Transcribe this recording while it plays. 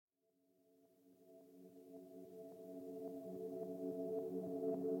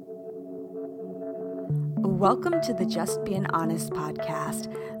Welcome to the Just Being Honest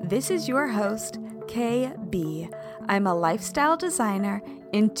podcast. This is your host, KB. I'm a lifestyle designer,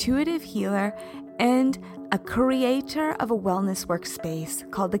 intuitive healer, and a creator of a wellness workspace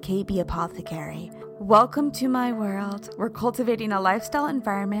called the KB Apothecary. Welcome to my world. We're cultivating a lifestyle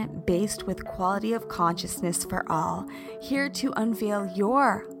environment based with quality of consciousness for all, here to unveil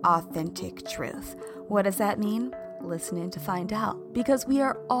your authentic truth. What does that mean? Listen in to find out, because we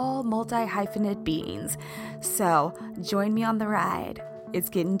are all multi-hyphenate beings. So join me on the ride. It's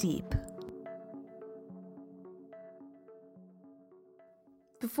getting deep.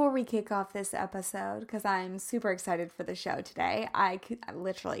 Before we kick off this episode, because I'm super excited for the show today, I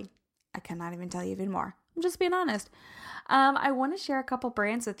cannot even tell you even more. I'm just being honest. I want to share a couple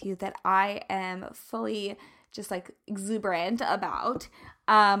brands with you that I am fully just like exuberant about.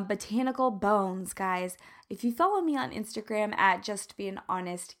 Botanical Bones, guys. If you follow me on Instagram at Just Being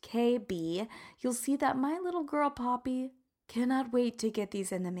Honest KB, you'll see that my little girl Poppy cannot wait to get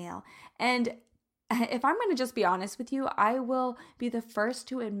these in the mail. And if I'm going to just be honest with you, I will be the first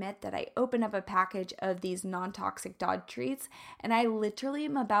to admit that I opened up a package of these non-toxic dog treats and I literally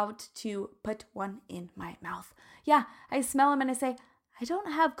am about to put one in my mouth. Yeah, I smell them and I say, I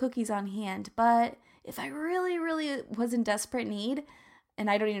don't have cookies on hand, but if I really was in desperate need, and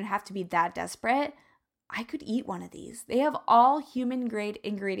I don't even have to be that desperate, I could eat one of these. They have all human grade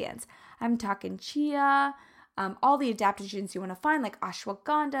ingredients. I'm talking chia, all the adaptogens you want to find, like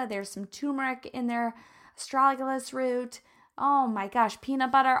ashwagandha. There's some turmeric in there, astragalus root. Oh my gosh,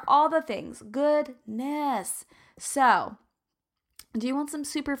 peanut butter, all the things. Goodness. So, do you want some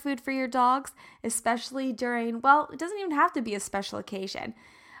superfood for your dogs, especially during, well, it doesn't even have to be a special occasion.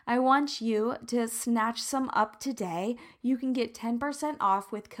 I want you to snatch some up today. You can get 10%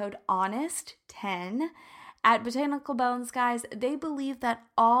 off with code HONEST10 at Botanical Bones, guys. They believe that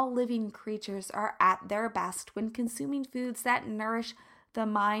all living creatures are at their best when consuming foods that nourish the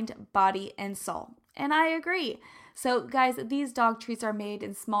mind, body, and soul. And I agree. So, guys, these dog treats are made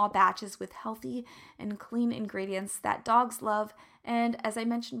in small batches with healthy and clean ingredients that dogs love. And as I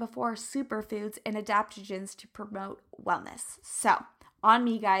mentioned before, superfoods and adaptogens to promote wellness. So, on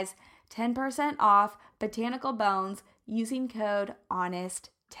me, guys, 10% off Botanical Bones using code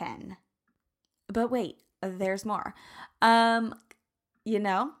HONEST10. But wait, there's more. I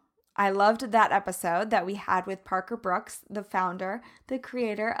loved that episode that we had with Parker Brooks, the founder, the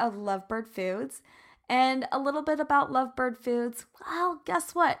creator of Lovebird Foods. And a little bit about Lovebird Foods. Well,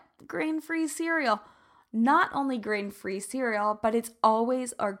 guess what? Grain-free cereal. Not only grain-free cereal, but it's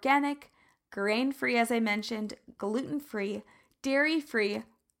always organic, grain-free, as I mentioned, gluten-free, dairy-free,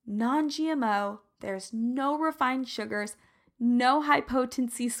 non-GMO. There's no refined sugars, no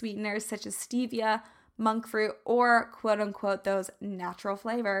high-potency sweeteners such as stevia, monk fruit, or quote-unquote those natural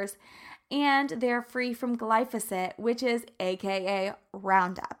flavors. And they're free from glyphosate, which is AKA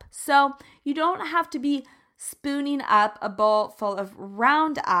Roundup. So you don't have to be spooning up a bowl full of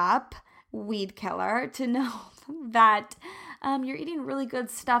Roundup weed killer to know that you're eating really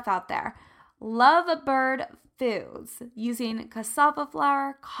good stuff out there. Lovebird Foods using cassava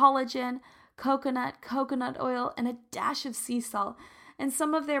flour, collagen, coconut oil, and a dash of sea salt. And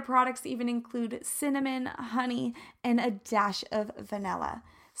some of their products even include cinnamon, honey, and a dash of vanilla.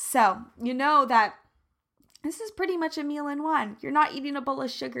 So you know that this is pretty much a meal in one. You're not eating a bowl of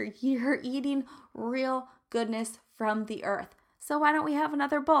sugar. You're eating real goodness from the earth. So why don't we have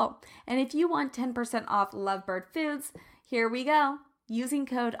another bowl? And if you want 10% off Lovebird Foods, here we go. Using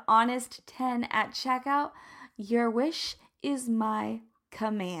code HONEST10 at checkout, your wish is my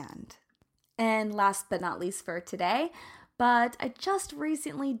command. And last but not least for today, but I just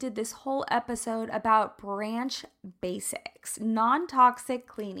recently did this whole episode about Branch Basics, non-toxic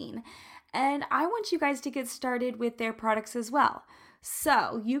cleaning. And I want you guys to get started with their products as well.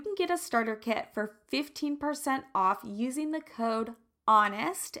 So you can get a starter kit for 15% off using the code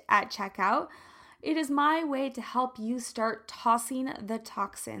HONEST at checkout. It is my way to help you start tossing the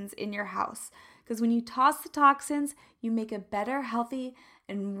toxins in your house. Because when you toss the toxins, you make a better, healthy,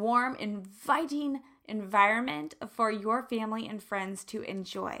 and warm, inviting environment for your family and friends to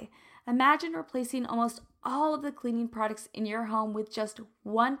enjoy. Imagine replacing almost all of the cleaning products in your home with just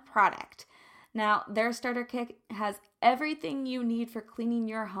one product. Now, their starter kit has everything you need for cleaning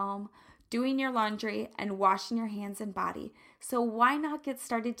your home, doing your laundry, and washing your hands and body. So why not get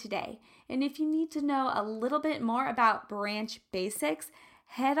started today? And if you need to know a little bit more about Branch Basics,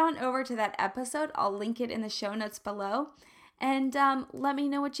 head on over to that episode. I'll link it in the show notes below. And let me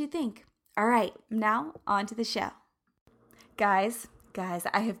know what you think. All right, now on to the show. Guys,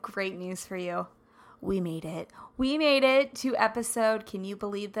 I have great news for you. We made it. We made it to episode, can you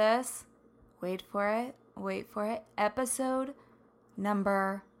believe this? Wait for it, wait for it, episode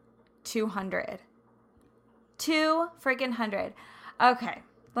number 200. 200. Okay,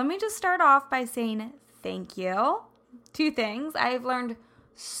 let me just start off by saying thank you. 2 things. I've learned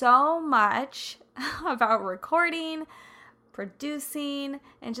so much about recording, producing,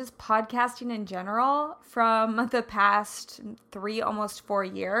 and just podcasting in general from the past 3, almost 4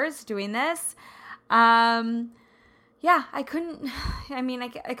 years doing this. I couldn't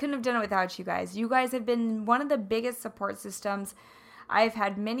have done it without you guys. You guys have been one of the biggest support systems. I've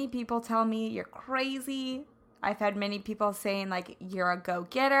had many people tell me you're crazy. I've had many people saying like, you're a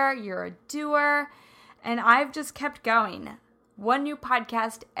go-getter, you're a doer. And I've just kept going. One new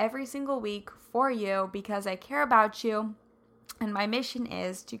podcast every single week for you because I care about you. And my mission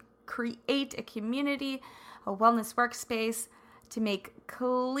is to create a community, a wellness workspace, to make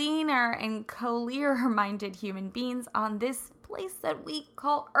cleaner and clearer-minded human beings on this place that we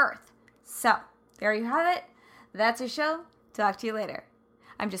call Earth. So, there you have it. That's a show. Talk to you later.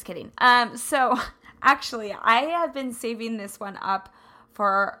 I'm just kidding. Actually, I have been saving this one up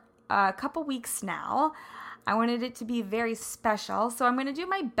for a couple weeks now. I wanted it to be very special, so I'm going to do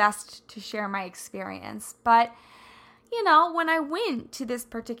my best to share my experience. But, when I went to this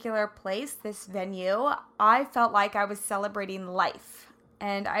particular place, this venue, I felt like I was celebrating life.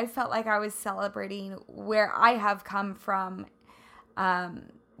 And I felt like I was celebrating where I have come from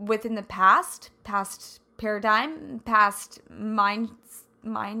within the past paradigm, past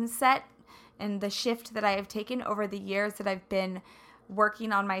mindset, and the shift that I have taken over the years that I've been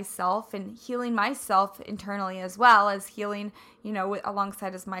working on myself and healing myself internally as well as healing,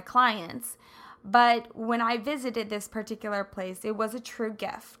 alongside as my clients. But when I visited this particular place, it was a true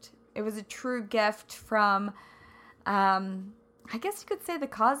gift. It was a true gift from, I guess you could say the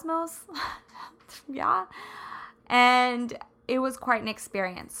cosmos. Yeah. And it was quite an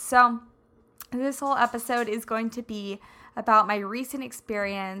experience. So this whole episode is going to be about my recent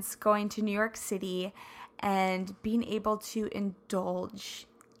experience going to New York City and being able to indulge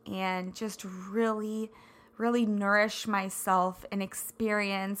and just really, really nourish myself and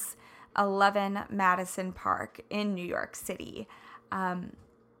experience 11 Madison Park in New York City.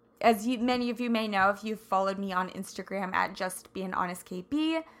 Many of you may know, if you've followed me on Instagram at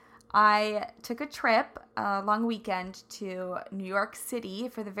JustBeingHonestKB, I took a trip, a long weekend to New York City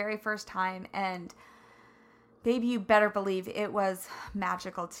for the very first time, and baby, you better believe it was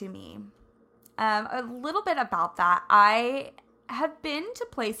magical to me. A little bit about that. I have been to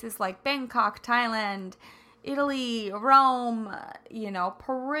places like Bangkok, Thailand, Italy, Rome,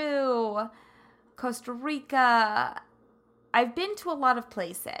 Peru, Costa Rica. I've been to a lot of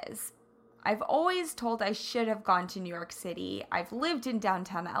places. I've always told I should have gone to New York City. I've lived in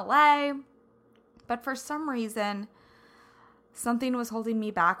downtown LA, but for some reason, something was holding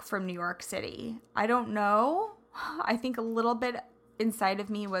me back from New York City. I don't know. I think a little bit inside of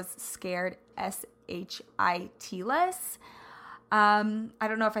me was scared, SHIT-less. I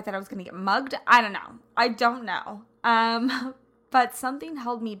don't know if I thought I was going to get mugged. I don't know. But something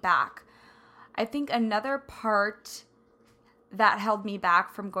held me back. I think another part that held me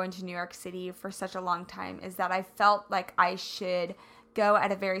back from going to New York City for such a long time is that I felt like I should go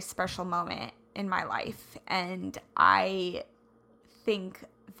at a very special moment in my life. And I think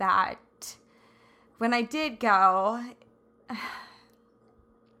that when I did go,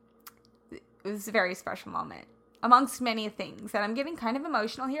 it was a very special moment amongst many things. And I'm getting kind of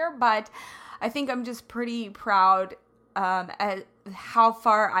emotional here, but I think I'm just pretty proud at how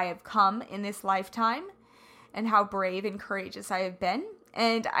far I have come in this lifetime and how brave and courageous I have been.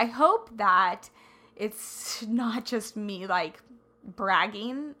 And I hope that it's not just me like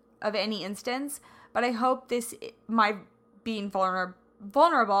bragging of any instance, but I hope my being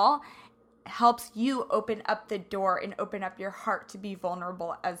vulnerable helps you open up the door and open up your heart to be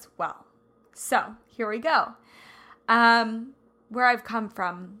vulnerable as well. So here we go. Where I've come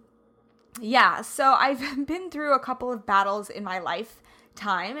from. Yeah, so I've been through a couple of battles in my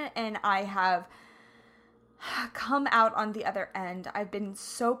lifetime, and I have come out on the other end. I've been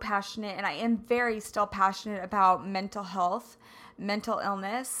so passionate, and I am very still passionate about mental health, mental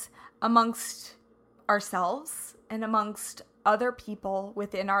illness amongst ourselves and amongst other people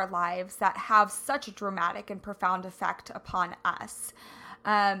within our lives that have such a dramatic and profound effect upon us.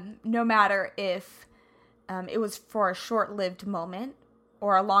 No matter if it was for a short-lived moment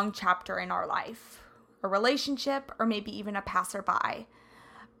or a long chapter in our life, a relationship, or maybe even a passerby.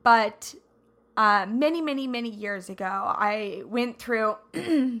 But many, many, many years ago, I went through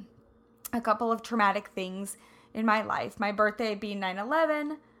a couple of traumatic things in my life. My birthday being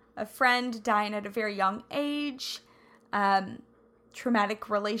 9/11, a friend dying at a very young age, traumatic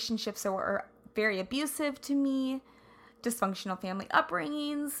relationships that were very abusive to me, dysfunctional family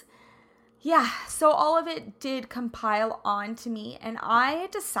upbringings. Yeah, so all of it did compile onto me, and I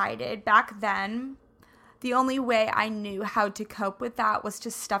decided back then the only way I knew how to cope with that was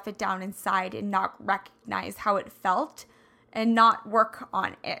to stuff it down inside and not recognize how it felt and not work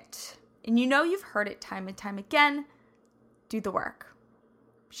on it. And you've heard it time and time again, do the work.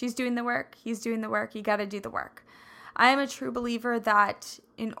 She's doing the work, he's doing the work, you gotta do the work. I am a true believer that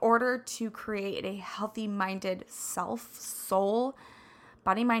in order to create a healthy-minded self, soul,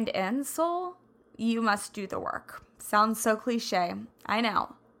 body, mind, and soul, you must do the work. Sounds so cliche, I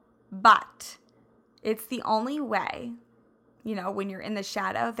know, but it's the only way, when you're in the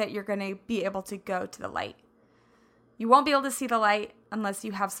shadow, that you're going to be able to go to the light. You won't be able to see the light unless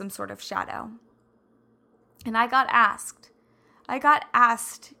you have some sort of shadow. And I got asked,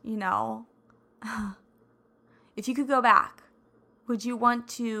 if you could go back, would you want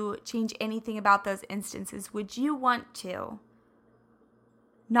to change anything about those instances? Would you want to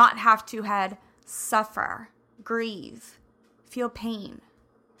not have to suffer, grieve, feel pain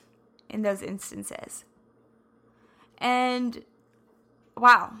in those instances? And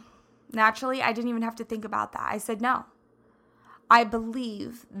wow, naturally, I didn't even have to think about that. I said no. I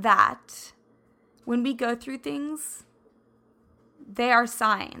believe that when we go through things, they are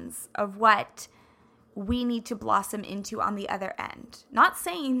signs of what we need to blossom into on the other end. Not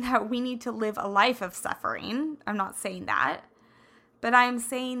saying that we need to live a life of suffering. I'm not saying that. But I'm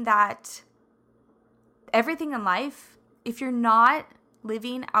saying that everything in life, if you're not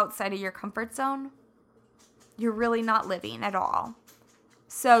living outside of your comfort zone, you're really not living at all.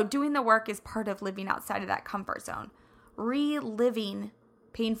 So doing the work is part of living outside of that comfort zone. Reliving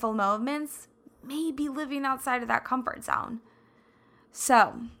painful moments may be living outside of that comfort zone.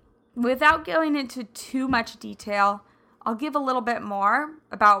 So, without going into too much detail, I'll give a little bit more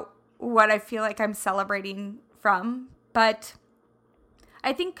about what I feel like I'm celebrating from, but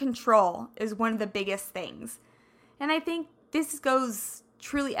I think control is one of the biggest things. And I think this goes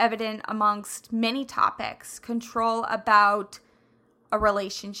truly evident amongst many topics. Control about a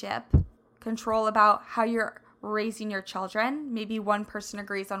relationship, control about how you're raising your children. Maybe one person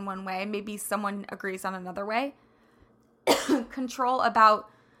agrees on one way, maybe someone agrees on another way. Control about,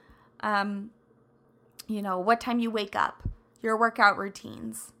 what time you wake up, your workout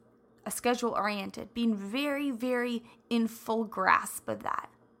routines, a schedule oriented, being very, very in full grasp of that.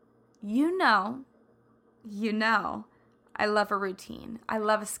 I love a routine. I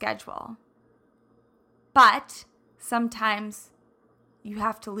love a schedule. But sometimes you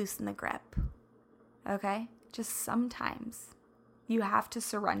have to loosen the grip. Okay? Just sometimes you have to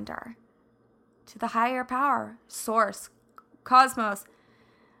surrender to the higher power, source, cosmos,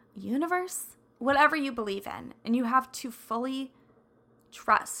 universe, whatever you believe in. And you have to fully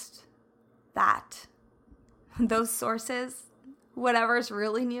trust that those sources, whatever's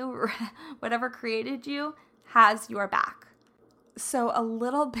ruling you, whatever created you, has your back. So a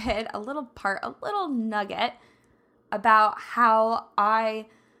little nugget about how I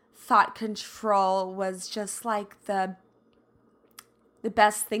thought control was just like the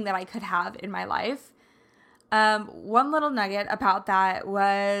best thing that I could have in my life. One little nugget about that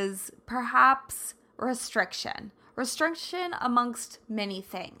was perhaps restriction. Restriction amongst many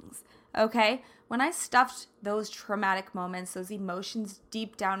things, okay? When I stuffed those traumatic moments, those emotions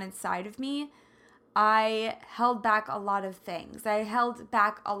deep down inside of me, I held back a lot of things. I held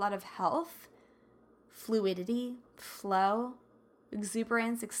back a lot of health, fluidity, flow,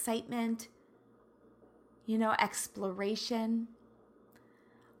 exuberance, excitement, exploration.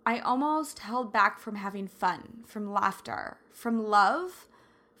 I almost held back from having fun, from laughter, from love,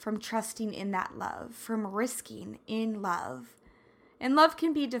 from trusting in that love, from risking in love. And love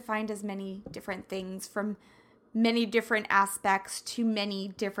can be defined as many different things, from many different aspects to many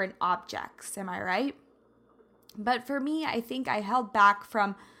different objects. Am I right? But for me, I think I held back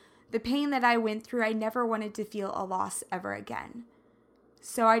from the pain that I went through. I never wanted to feel a loss ever again.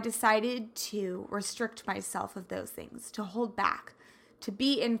 So I decided to restrict myself of those things, to hold back, to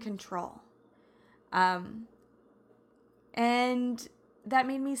be in control. And that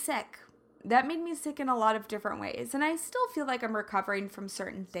made me sick. That made me sick in a lot of different ways. And I still feel like I'm recovering from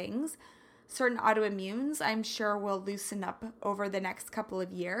certain things. Certain autoimmunes, I'm sure, will loosen up over the next couple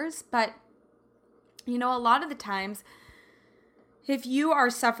of years. But, a lot of the times, if you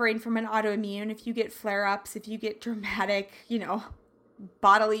are suffering from an autoimmune, if you get flare-ups, if you get dramatic,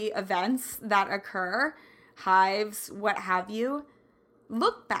 bodily events that occur, hives, what have you,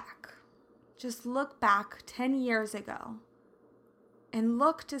 look back. Just look back 10 years ago and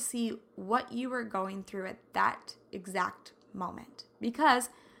look to see what you were going through at that exact moment. Because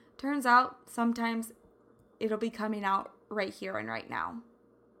Turns out sometimes it'll be coming out right here and right now.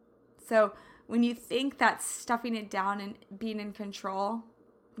 So when you think that stuffing it down and being in control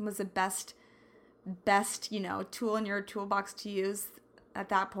was the best, tool in your toolbox to use at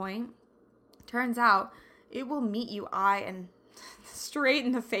that point, turns out it will meet you eye and straight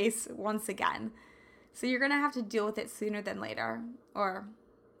in the face once again. So you're going to have to deal with it sooner than later, or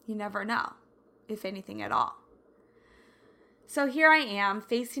you never know, if anything at all. So here I am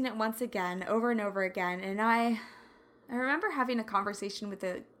facing it once again, over and over again. And I remember having a conversation with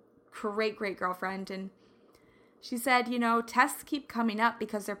a great girlfriend, and she said, tests keep coming up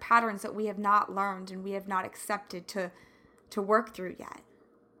because they're patterns that we have not learned and we have not accepted to work through yet.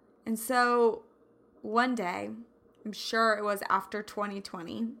 And so one day, I'm sure it was after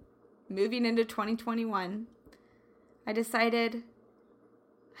 2020, moving into 2021, I decided,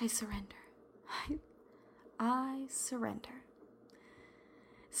 I surrender. I surrender.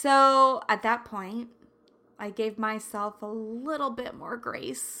 So at that point, I gave myself a little bit more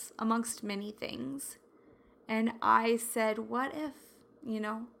grace amongst many things. And I said, what if,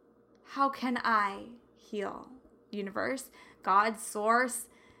 how can I heal? Universe, God, source,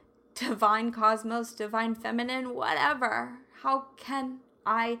 divine cosmos, divine feminine, whatever. How can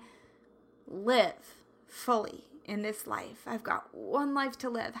I live fully in this life? I've got one life to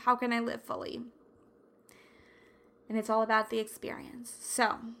live. How can I live fully? And it's all about the experience.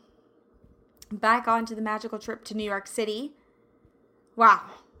 So, back onto the magical trip to New York City. Wow.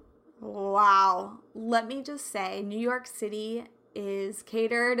 Let me just say, New York City is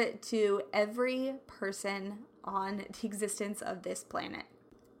catered to every person on the existence of this planet.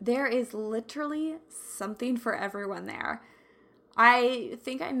 There is literally something for everyone there. I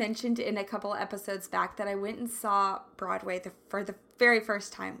think I mentioned in a couple episodes back that I went and saw Broadway for the very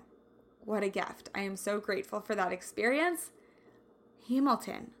first time. What a gift. I am so grateful for that experience.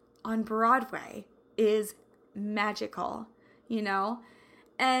 Hamilton on Broadway is magical,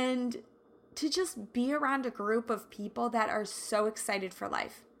 and to just be around a group of people that are so excited for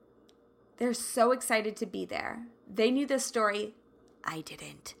life. They're so excited to be there. They knew this story. I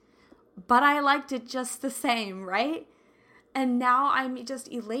didn't. But I liked it just the same, right? And now I'm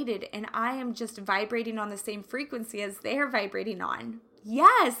just elated and I am just vibrating on the same frequency as they're vibrating on.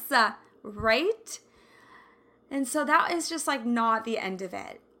 Yes, right? And so that is just not the end of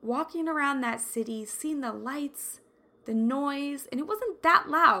it. Walking around that city, seeing the lights, the noise, and it wasn't that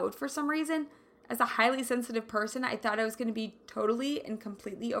loud. For some reason, as a highly sensitive person, I thought I was going to be totally and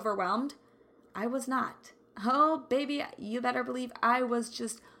completely overwhelmed. I was not. Oh, baby, you better believe I was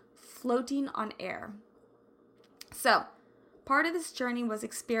just floating on air. So, part of this journey was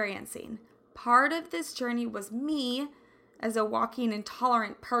experiencing. Part of this journey was me as a walking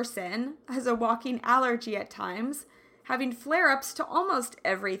intolerant person, as a walking allergy at times, having flare-ups to almost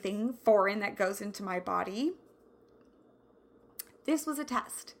everything foreign that goes into my body. This was a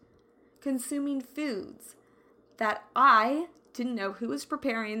test. Consuming foods that I didn't know who was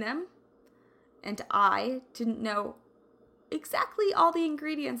preparing them, and I didn't know exactly all the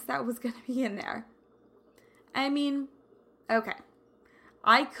ingredients that was going to be in there. I mean, okay,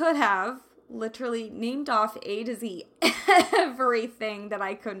 I could have literally named off A to Z everything that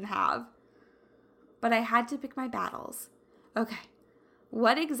I couldn't have, but I had to pick my battles. Okay,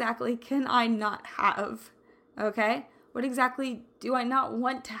 what exactly can I not have? Okay, what exactly do I not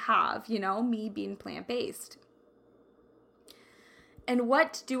want to have, me being plant-based? And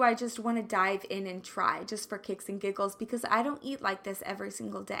what do I just want to dive in and try just for kicks and giggles because I don't eat like this every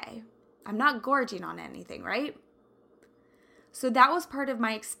single day. I'm not gorging on anything, right? So that was part of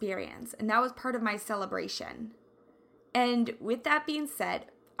my experience and that was part of my celebration. And with that being said,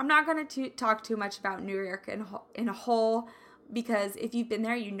 I'm not going to talk too much about New York in a whole because if you've been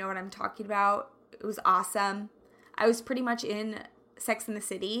there, you know what I'm talking about. It was awesome. I was pretty much in Sex and the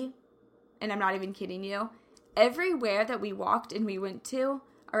City, and I'm not even kidding you. Everywhere that we walked and we went to,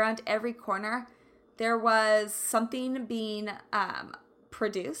 around every corner, there was something being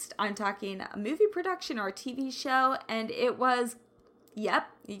produced. I'm talking a movie production or a TV show, and it was, yep,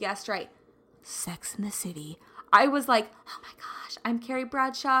 you guessed right, Sex and the City. I was like, oh my gosh, I'm Carrie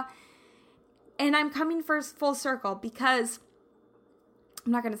Bradshaw, and I'm coming full circle because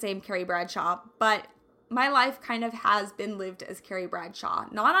I'm not going to say I'm Carrie Bradshaw, but my life kind of has been lived as Carrie Bradshaw.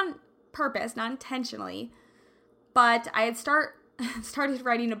 Not on purpose, not intentionally, but I had started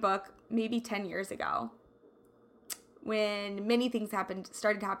writing a book maybe 10 years ago when many things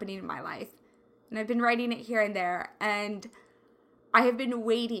started happening in my life. And I've been writing it here and there, and I have been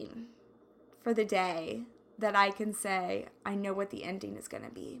waiting for the day that I can say, I know what the ending is going to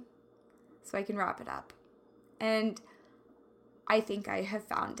be, so I can wrap it up. And I think I have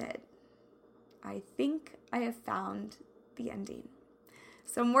found it. I think I have found the ending.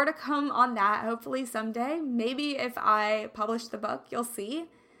 So more to come on that, hopefully someday. Maybe if I publish the book, you'll see.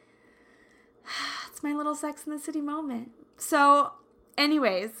 It's my little Sex in the City moment. So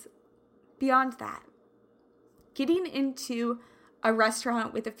anyways, beyond that, getting into a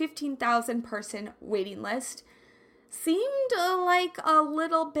restaurant with a 15,000 person waiting list seemed like a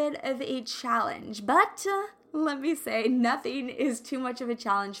little bit of a challenge, but let me say, nothing is too much of a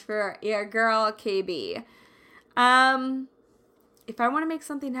challenge for your girl, KB. If I want to make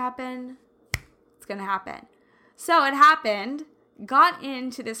something happen, it's going to happen. So it happened, got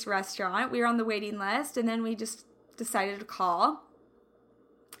into this restaurant, we were on the waiting list, and then we just decided to call.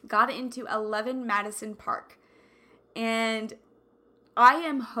 Got into 11 Madison Park. And I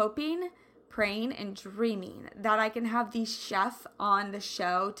am hoping, praying, and dreaming that I can have the chef on the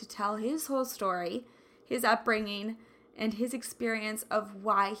show to tell his whole story, his upbringing, and his experience of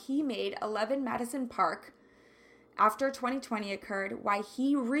why he made 11 Madison Park, after 2020 occurred, why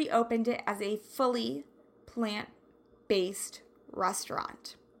he reopened it as a fully plant-based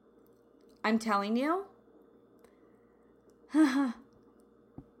restaurant. I'm telling you,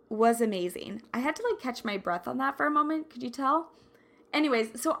 was amazing. I had to catch my breath on that for a moment. Could you tell?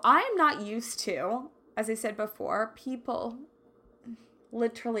 Anyways, so I am not used to, as I said before, people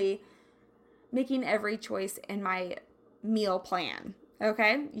literally making every choice in my meal plan.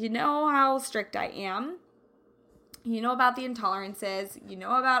 Okay? You know how strict I am. You know about the intolerances. You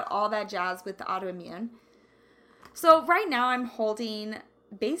know about all that jazz with the autoimmune. So right now I'm holding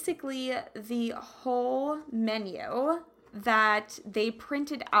basically the whole menu that they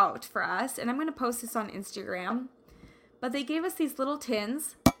printed out for us. And I'm going to post this on Instagram. But they gave us these little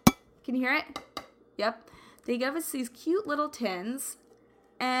tins. Can you hear it? Yep. They gave us these cute little tins.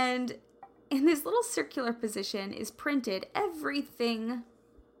 And in this little circular position is printed everything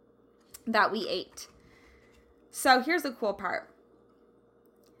that we ate. So here's the cool part.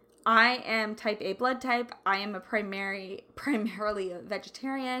 I am type A blood type. I am primarily a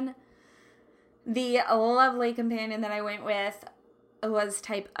vegetarian. The lovely companion that I went with was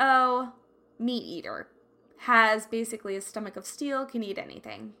type O, meat eater. Has basically a stomach of steel, can eat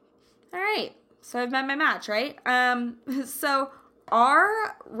anything. All right, so I've met my match, right? So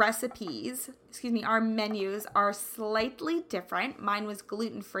our our menus are slightly different. Mine was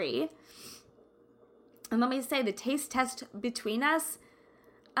gluten-free. And let me say, the taste test between us,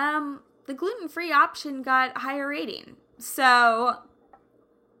 the gluten-free option got higher rating. So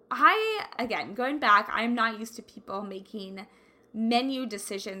again, going back, I'm not used to people making menu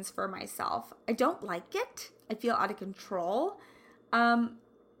decisions for myself. I don't like it. I feel out of control.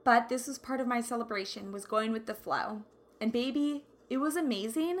 But this was part of my celebration, was going with the flow. And baby, it was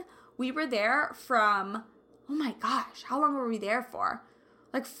amazing. We were there from, oh my gosh, how long were we there for?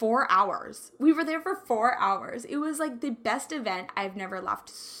 4 hours. We were there for 4 hours. It was the best event. I've never laughed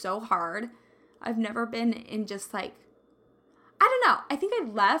so hard. I've never been in just I don't know. I think I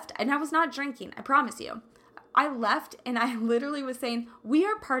left and I was not drinking. I promise you. I left and I literally was saying, we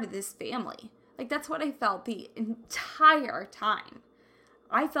are part of this family. That's what I felt the entire time.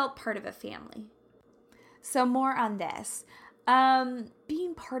 I felt part of a family. So more on this.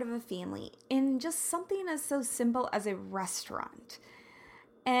 Being part of a family in just something as so simple as a restaurant.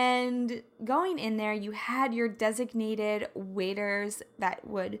 And going in there, you had your designated waiters that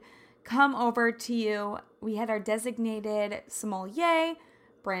would come over to you. We had our designated sommelier,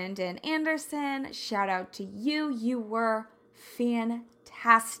 Brandon Anderson. Shout out to you. You were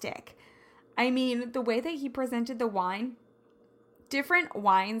fantastic. I mean, the way that he presented the wine, different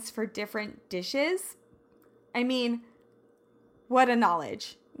wines for different dishes. I mean, what a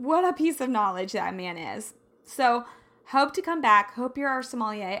knowledge. What a piece of knowledge that man is. So, hope to come back. Hope you're our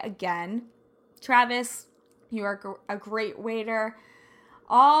sommelier again. Travis, you are a great waiter.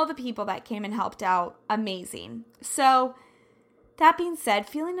 All the people that came and helped out, amazing. So, that being said,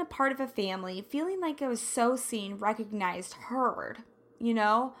 feeling a part of a family, feeling like I was so seen, recognized, heard,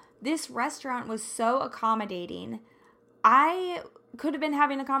 this restaurant was so accommodating. I could have been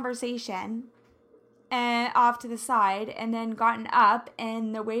having a conversation and off to the side and then gotten up,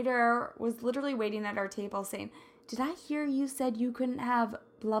 and the waiter was literally waiting at our table saying, "Did I hear you said you couldn't have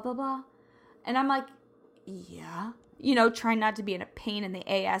blah, blah, blah?" And I'm like, yeah, trying not to be in a pain in the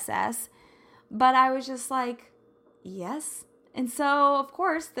ASS. But I was just like, yes. And so, of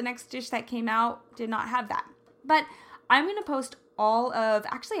course, the next dish that came out did not have that. But I'm going to post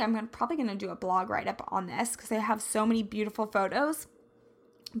I'm probably going to do a blog write-up on this because I have so many beautiful photos.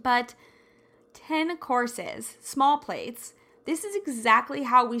 But 10 courses, small plates. This is exactly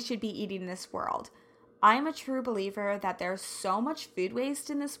how we should be eating this world. I'm a true believer that there's so much food waste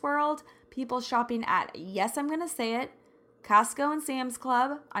in this world. People shopping at, yes, I'm going to say it, Costco and Sam's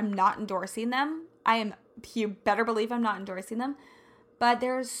Club. I'm not endorsing them. You better believe I'm not endorsing them. But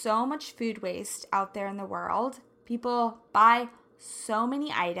there's so much food waste out there in the world. People buy so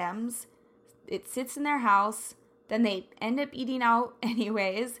many items. It sits in their house. Then they end up eating out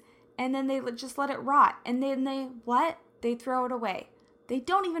anyways. And then they just let it rot. And then they throw it away. They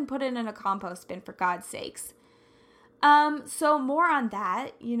don't even put it in a compost bin, for God's sakes. So more on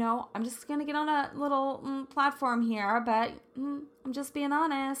that, I'm just going to get on a little platform here, but I'm just being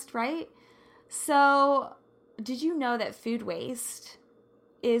honest, right? So did you know that food waste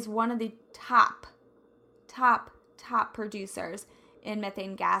is one of the top producers in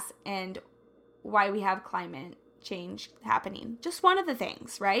methane gas and why we have climate change happening? Just one of the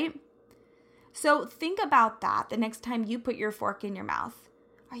things, right? So think about that the next time you put your fork in your mouth.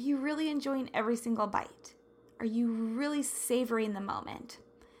 Are you really enjoying every single bite? Are you really savoring the moment?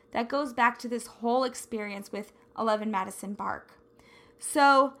 That goes back to this whole experience with 11 Madison Park.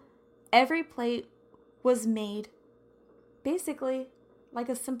 So every plate was made basically like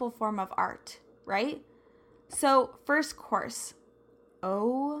a simple form of art, right? So first course,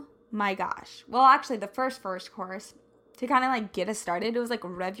 oh my gosh. Well, actually the first course, to kind of like get us started, it was like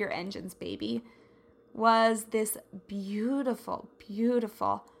rev your engines, baby, was this beautiful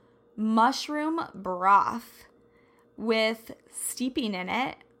mushroom broth with steeping in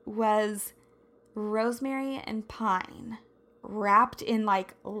it was rosemary and pine wrapped in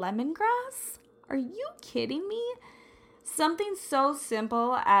like lemongrass. Are you kidding me? Something so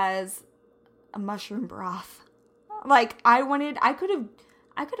simple as a mushroom broth. Like I could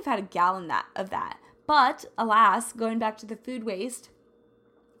have had a gallon of that. But alas, going back to the food waste,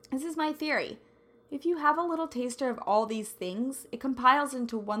 this is my theory. If you have a little taster of all these things, it compiles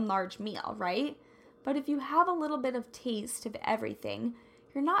into one large meal, right? But if you have a little bit of taste of everything,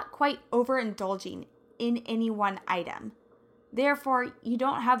 you're not quite overindulging in any one item. Therefore, you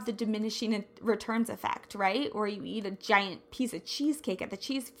don't have the diminishing returns effect, right? Or you eat a giant piece of cheesecake at the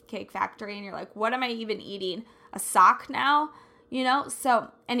Cheesecake Factory and you're like, what am I even eating? A sock now?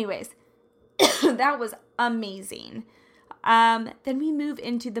 So anyways, that was amazing. Then we move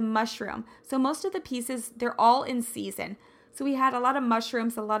into the mushroom. So most of the pieces, they're all in season. So we had a lot of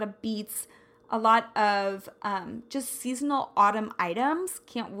mushrooms, a lot of beets, a lot of just seasonal autumn items.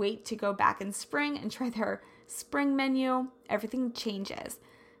 Can't wait to go back in spring and try their spring menu. Everything changes.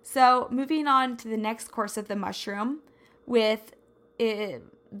 So moving on to the next course of the mushroom with it,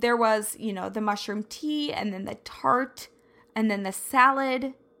 there was, the mushroom tea and then the tart and then the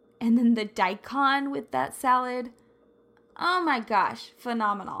salad and then the daikon with that salad. Oh my gosh,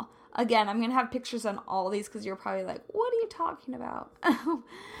 phenomenal. Again, I'm going to have pictures on all these because you're probably like, what are you talking about?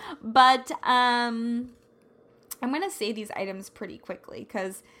 But I'm going to say these items pretty quickly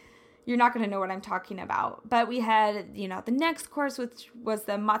because you're not going to know what I'm talking about. But we had, the next course, which was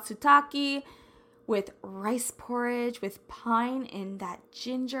the matsutake with rice porridge with pine and that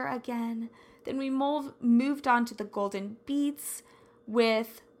ginger again. Then we moved on to the golden beets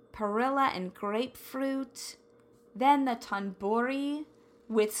with perilla and grapefruit. Then the tandoori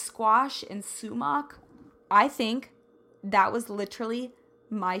with squash and sumac. I think that was literally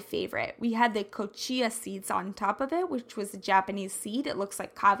my favorite. We had the kochia seeds on top of it, which was a Japanese seed. It looks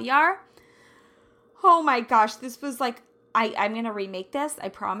like caviar. Oh my gosh, this was like, I'm going to remake this. I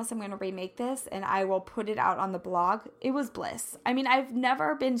promise I'm going to remake this and I will put it out on the blog. It was bliss. I mean, I've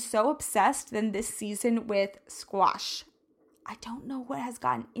never been so obsessed than this season with squash. I don't know what has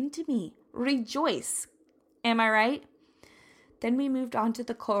gotten into me. Rejoice. Am I right? Then we moved on to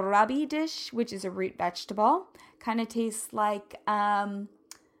the kohlrabi dish, which is a root vegetable. Kind of tastes like a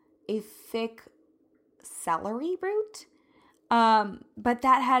thick celery root. But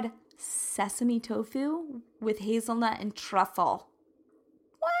that had sesame tofu with hazelnut and truffle.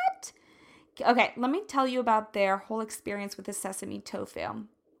 What? Okay, let me tell you about their whole experience with the sesame tofu.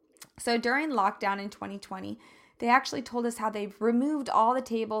 So during lockdown in 2020, they actually told us how they've removed all the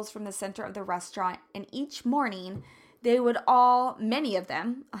tables from the center of the restaurant, and each morning many of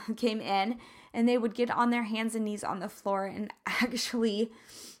them came in and they would get on their hands and knees on the floor and actually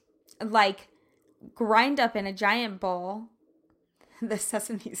like grind up in a giant bowl the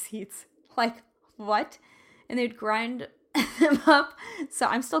sesame seeds. Like, what? And they'd grind them up. So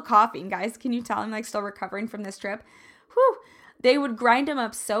I'm still coughing, guys. Can you tell I'm like still recovering from this trip? Whew. They would grind them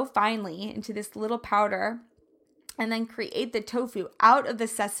up so finely into this little powder and then create the tofu out of the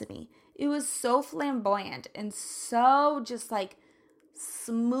sesame. It was so flamboyant and so just like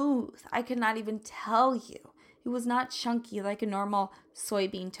smooth. I could not even tell you. It was not chunky like a normal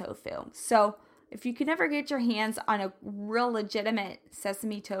soybean tofu. So If you can ever get your hands on a real legitimate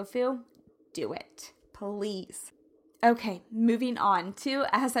sesame tofu, do it, please. Okay, moving on to,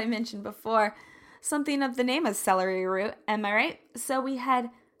 as I mentioned before, something of the name of celery root. Am I right? So we had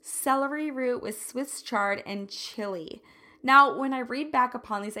celery root with Swiss chard and chili. Now, when I read back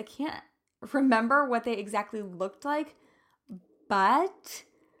upon these, I can't remember what they exactly looked like, but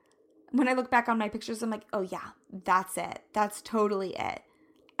when I look back on my pictures, I'm like, oh yeah, that's it. That's totally it.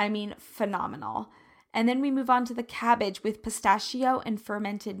 I mean, phenomenal. And then we move on to the cabbage with pistachio and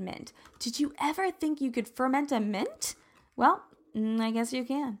fermented mint. Did you ever think you could ferment a mint? Well, I guess you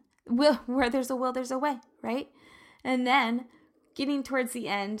can. Where there's a will, there's a way, right? And then getting towards the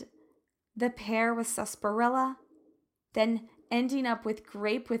end, the pear with sarsaparilla, then ending up with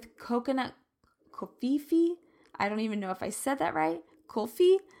grape with coconut kofifi. I don't even know if I said that right.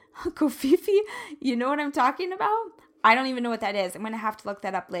 Kofifi? You know what I'm talking about? I don't even know what that is. I'm going to have to look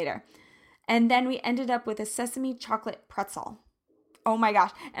that up later. And then we ended up with a sesame chocolate pretzel. Oh my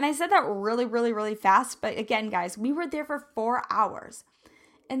gosh. And I said that really, really, really fast. But again, guys, we were there for 4 hours.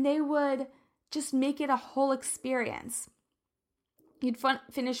 And they would just make it a whole experience. You'd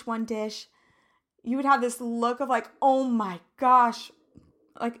finish one dish. You would have this look of like, oh my gosh,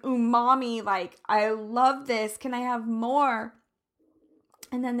 like umami, like I love this. Can I have more?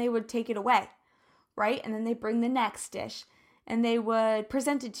 And then they would take it away, right? And then they bring the next dish and they would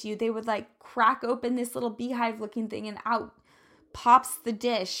present it to you. They would like crack open this little beehive looking thing and out pops the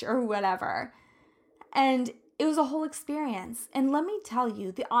dish or whatever. And it was a whole experience. And let me tell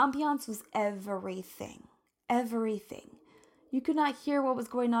you, the ambiance was everything. Everything. You could not hear what was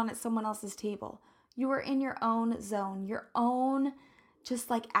going on at someone else's table. You were in your own zone, your own just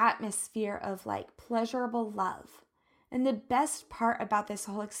like atmosphere of like pleasurable love. And the best part about this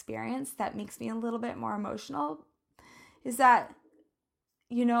whole experience that makes me a little bit more emotional is that,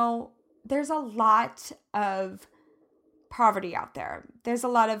 you know, there's a lot of poverty out there. There's a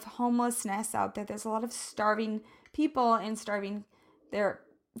lot of homelessness out there. There's a lot of starving people in starving their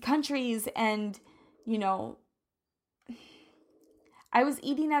countries. And, you know, I was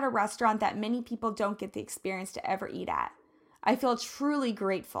eating at a restaurant that many people don't get the experience to ever eat at. I feel truly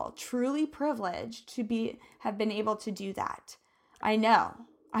grateful, truly privileged to have been able to do that. I know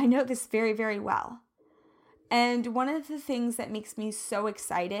this very, very well. And one of the things that makes me so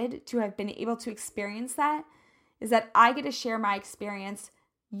excited to have been able to experience that is that I get to share my experience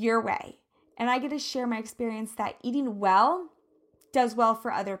your way. And I get to share my experience that eating well does well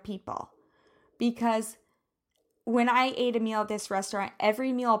for other people. Because when I ate a meal at this restaurant,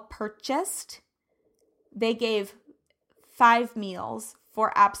 every meal purchased, they gave 5 meals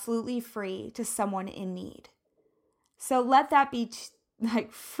for absolutely free to someone in need. So let that be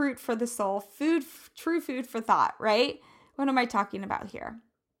like fruit for the soul, food, true food for thought, right? What am I talking about here?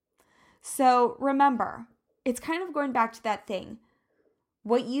 So remember, it's kind of going back to that thing.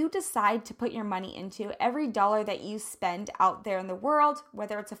 What you decide to put your money into, every dollar that you spend out there in the world,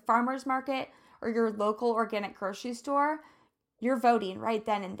 whether it's a farmer's market or your local organic grocery store, you're voting right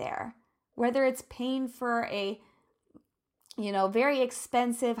then and there. Whether it's paying for a very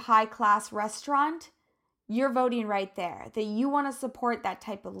expensive, high-class restaurant, you're voting right there that you want to support that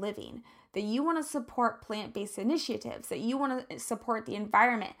type of living, that you want to support plant-based initiatives, that you want to support the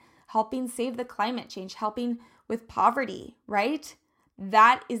environment, helping save the climate change, helping with poverty, right?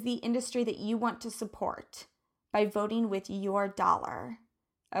 That is the industry that you want to support by voting with your dollar,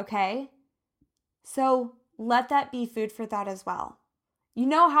 okay? So let that be food for thought as well. You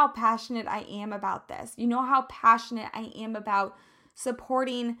know how passionate I am about this. You know how passionate I am about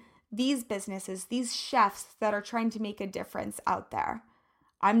supporting these businesses, these chefs that are trying to make a difference out there.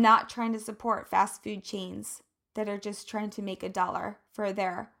 I'm not trying to support fast food chains that are just trying to make $1 for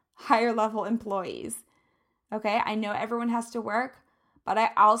their higher level employees. Okay, I know everyone has to work, but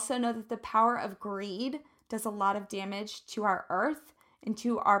I also know that the power of greed does a lot of damage to our earth and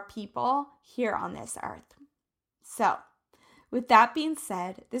to our people here on this earth. So, with that being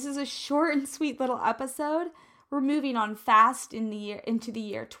said, this is a short and sweet little episode. We're moving on fast into the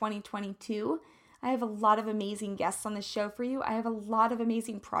year 2022. I have a lot of amazing guests on the show for you. I have a lot of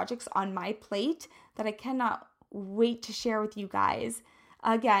amazing projects on my plate that I cannot wait to share with you guys.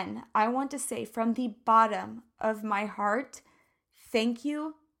 Again, I want to say from the bottom of my heart, thank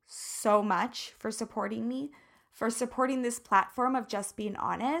you so much for supporting me, for supporting this platform of Just Being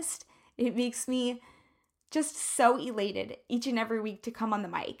Honest. It makes me just so elated each and every week to come on the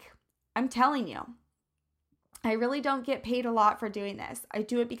mic. I'm telling you, I really don't get paid a lot for doing this. I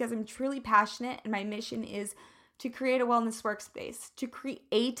do it because I'm truly passionate, and my mission is to create a wellness workspace, to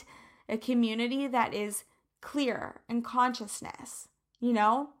create a community that is clear and consciousness. You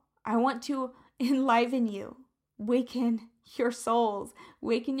know, I want to enliven you, waken your souls,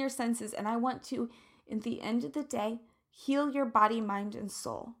 waken your senses. And I want to, in the end of the day, heal your body, mind, and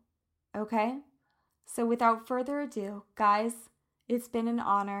soul. Okay? So without further ado, guys, it's been an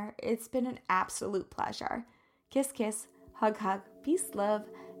honor. It's been an absolute pleasure. Kiss, kiss, hug, hug, peace, love.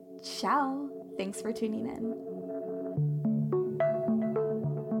 Ciao. Thanks for tuning in.